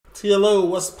TLO,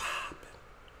 what's poppin'?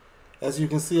 As you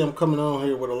can see, I'm coming on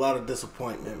here with a lot of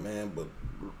disappointment, man. But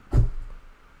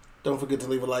don't forget to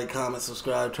leave a like, comment,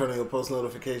 subscribe, turn on your post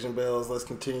notification bells. Let's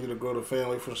continue to grow the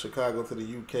family from Chicago to the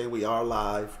UK. We are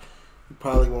live. You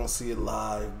probably won't see it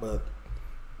live, but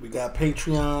we got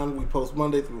Patreon. We post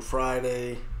Monday through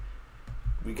Friday.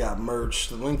 We got merch.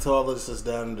 The link to all this is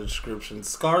down in the description.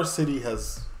 Scar City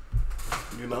has,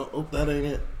 oh, that ain't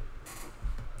it.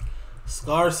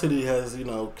 Scar City has,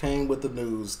 came with the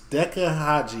news. Decca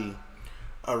Heggie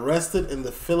arrested in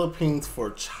the Philippines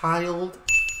for child,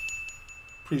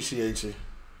 appreciate you,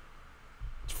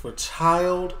 for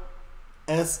child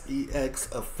sex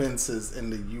offenses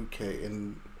in the UK.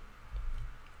 And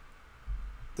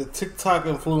the TikTok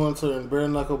influencer and bare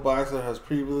knuckle boxer has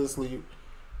previously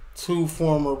two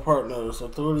former partners,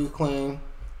 authorities claim,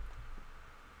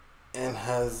 and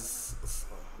has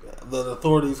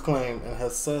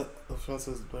set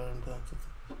offenses.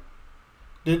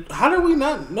 How did we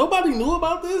not? Nobody knew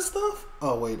about this stuff?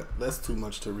 Oh wait, that's too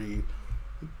much to read.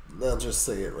 They'll just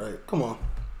say it, right? Come on.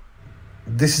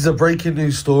 This is a breaking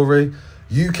news story.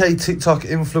 UK TikTok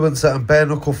influencer and bare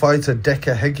knuckle fighter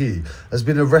Decca Heggie has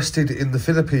been arrested in the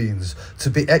Philippines to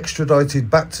be extradited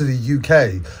back to the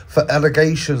UK for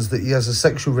allegations that he has a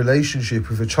sexual relationship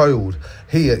with a child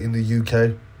here in the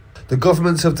UK. The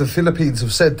government of the Philippines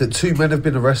have said that two men have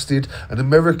been arrested, an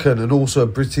American and also a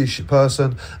British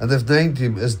person, and they've named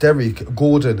him as Derek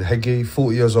Gordon Heggie,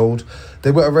 40 years old.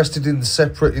 They were arrested in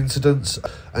separate incidents,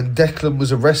 and Declan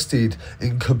was arrested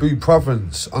in Cebu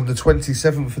province on the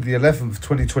 27th of the 11th,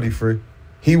 2023.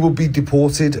 He will be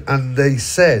deported, and they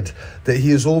said that he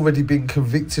has already been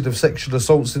convicted of sexual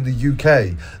assaults in the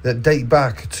UK that date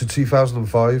back to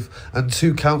 2005 and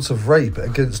 2 counts of rape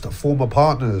against former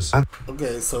partners.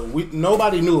 Okay, so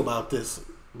nobody knew about this,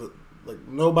 but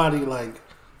nobody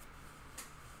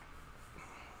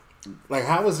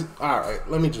how is it? All right,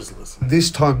 let me just listen. This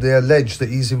time they allege that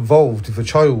he's involved with a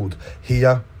child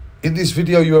here. In this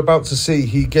video you're about to see,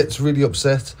 he gets really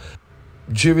upset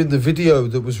during the video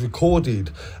that was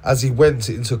recorded as he went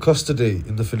into custody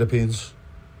in the Philippines.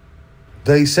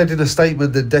 They said in a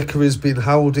statement that Decca has been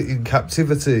held in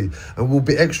captivity and will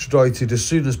be extradited as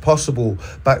soon as possible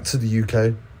back to the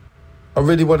UK. I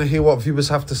really want to hear what viewers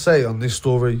have to say on this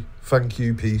story. Thank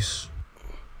you, peace.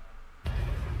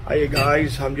 Hiya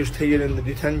guys, I'm just here in the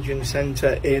detention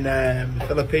centre in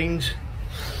Philippines.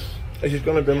 This is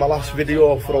going to be my last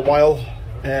video for a while.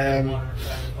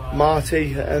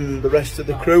 Marty and the rest of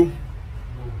the crew,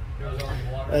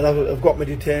 and I've got me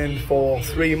detained for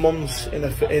 3 months in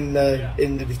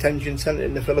the detention centre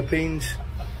in the Philippines,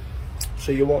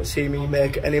 so you won't see me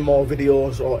make any more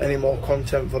videos or any more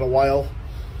content for a while.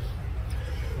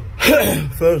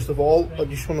 First of all, I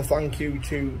just want to thank you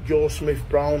to Joe Smith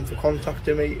Brown for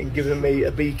contacting me and giving me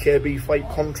a BKB fight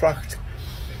contract.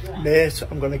 Mate,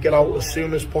 I'm going to get out as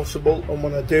soon as possible, and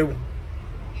when I do,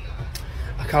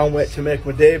 I can't wait to make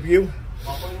my debut.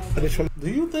 Do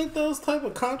you think those type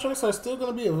of contracts are still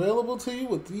going to be available to you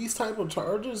with these type of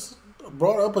charges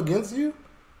brought up against you?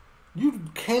 You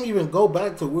can't even go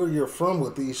back to where you're from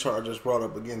with these charges brought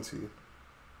up against you.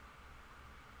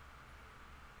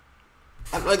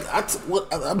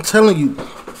 I'm telling you,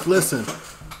 listen,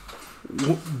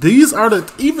 these are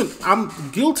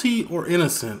I'm guilty or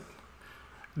innocent,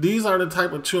 these are the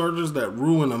type of charges that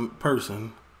ruin a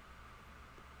person.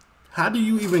 How do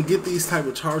you even get these type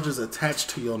of charges attached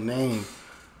to your name?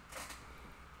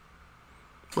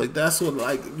 That's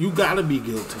what, you gotta be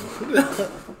guilty.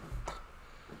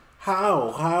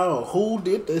 How? Who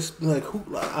did this? Who?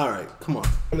 All right, come on.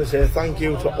 I want to say thank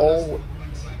you to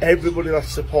everybody that's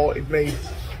supported me,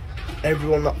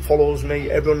 everyone that follows me,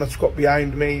 everyone that's got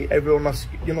behind me, everyone that's,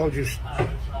 just...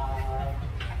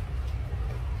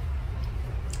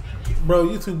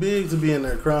 Bro, you too big to be in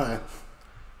there crying.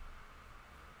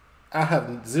 I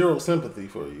have zero sympathy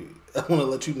for you. I want to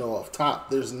let you know off top,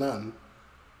 there's none.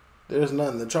 There's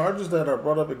none. The charges that are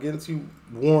brought up against you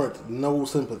warrant no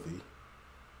sympathy.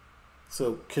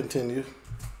 So, continue.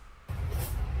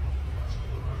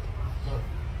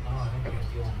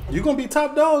 You're going to be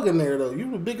top dog in there, though. You're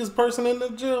the biggest person in the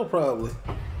jail, probably.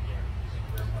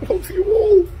 Love you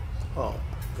all. Oh,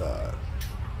 my God.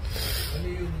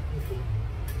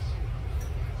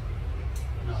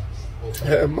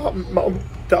 Mum,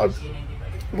 Dad,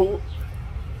 Lord,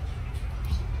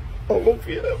 I love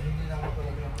you.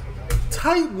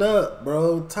 Tighten up,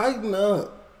 bro. Tighten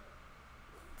up.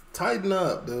 Tighten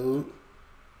up, dude.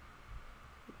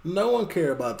 No one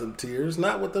care about them tears.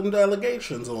 Not with them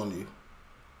allegations on you.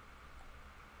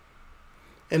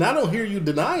 And I don't hear you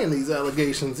denying these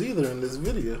allegations either in this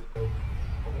video.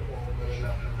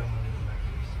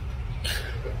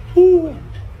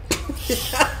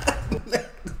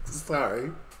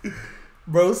 Sorry.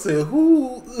 Bro said,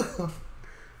 who?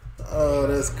 Oh,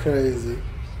 that's crazy.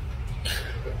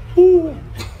 Ooh.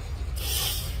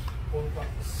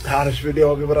 Hardest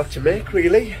video I've ever had to make,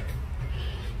 really.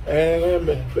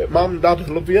 Mum, Dad,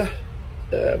 love you.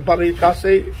 Barry,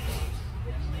 Cassie,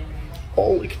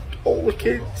 all the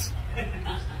kids.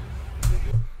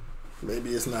 Maybe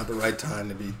it's not the right time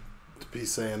to be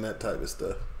saying that type of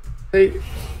stuff. Hey,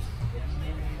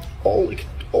 all the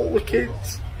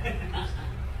kids.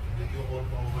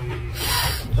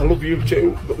 I love you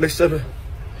too, but listen,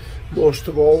 most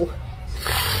of all,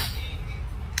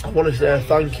 I want to say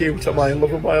thank you to my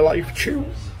love of my life, Chew.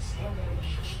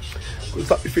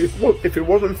 Because if it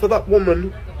wasn't for that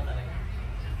woman,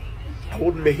 I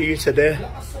wouldn't be here today.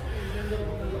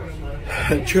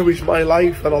 And Chew is my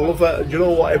life, and I love her. And you know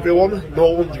what, everyone?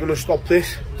 No one's going to stop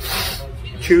this.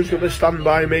 Chew's going to stand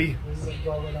by me.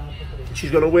 She's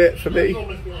going to wait for me.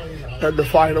 And the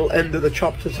final end of the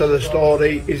chapter to the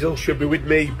story is she'll be with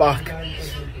me back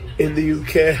in the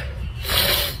UK.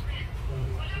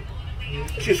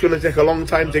 It's just going to take a long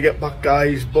time to get back,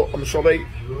 guys, but I'm sorry.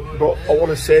 But I want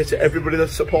to say to everybody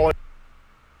that's supporting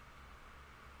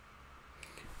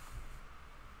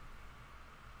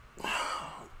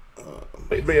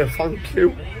me a thank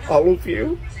you. I love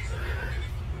you.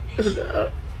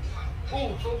 And,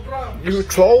 you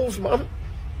trolls, man.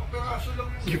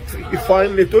 You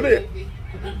finally done it.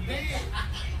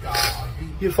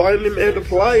 You finally made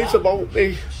up lies about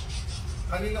me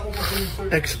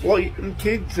exploiting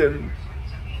kids and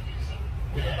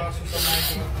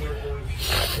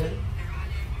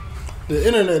the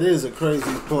internet is a crazy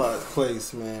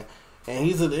place, man. And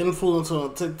he's an influencer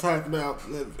on TikTok now.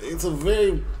 It's a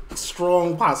very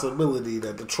strong possibility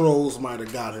that the trolls might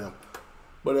have got him.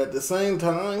 But at the same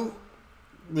time,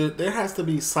 there has to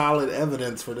be solid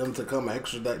evidence for them to come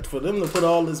extradite, for them to put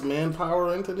all this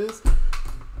manpower into this.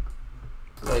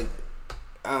 Like,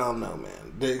 I don't know,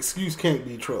 man. The excuse can't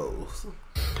be trolls.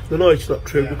 No, it's not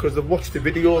true, because they've watched the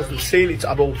videos and seen it's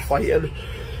adult fighting.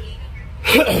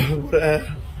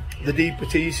 The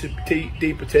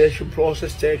deportation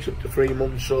process takes up to 3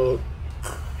 months, so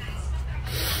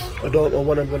I don't know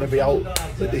when I'm going to be out,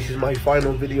 but this is my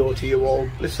final video to you all.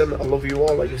 Listen, I love you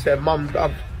all. Like I said, Mum,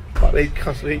 Dad, Barry,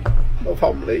 Cassie, my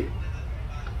family,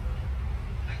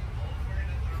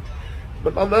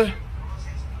 my mama.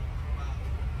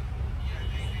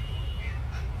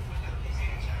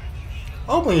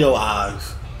 Open your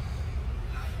eyes.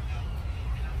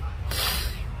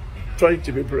 Trying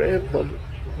to be brave, man.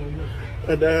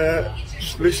 And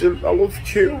just listen, I love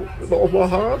you with all my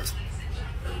heart.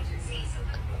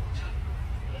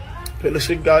 But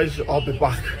listen, guys, I'll be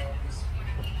back.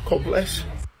 God bless.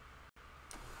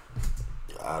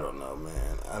 I don't know,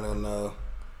 man. I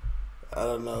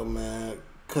don't know, man.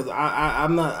 Cause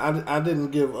I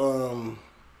didn't give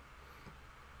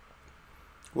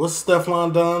what's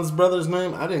Stefan Don's brother's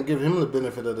name? I didn't give him the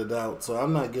benefit of the doubt, so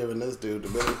I'm not giving this dude the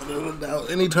benefit of the doubt.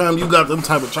 Anytime you got them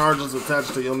type of charges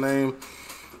attached to your name,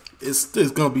 it's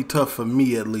gonna be tough for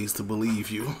me at least to believe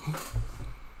you.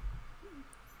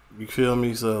 You feel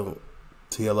me? So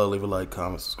TLO, leave a like,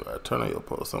 comment, subscribe, turn on your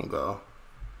post. I'm gone.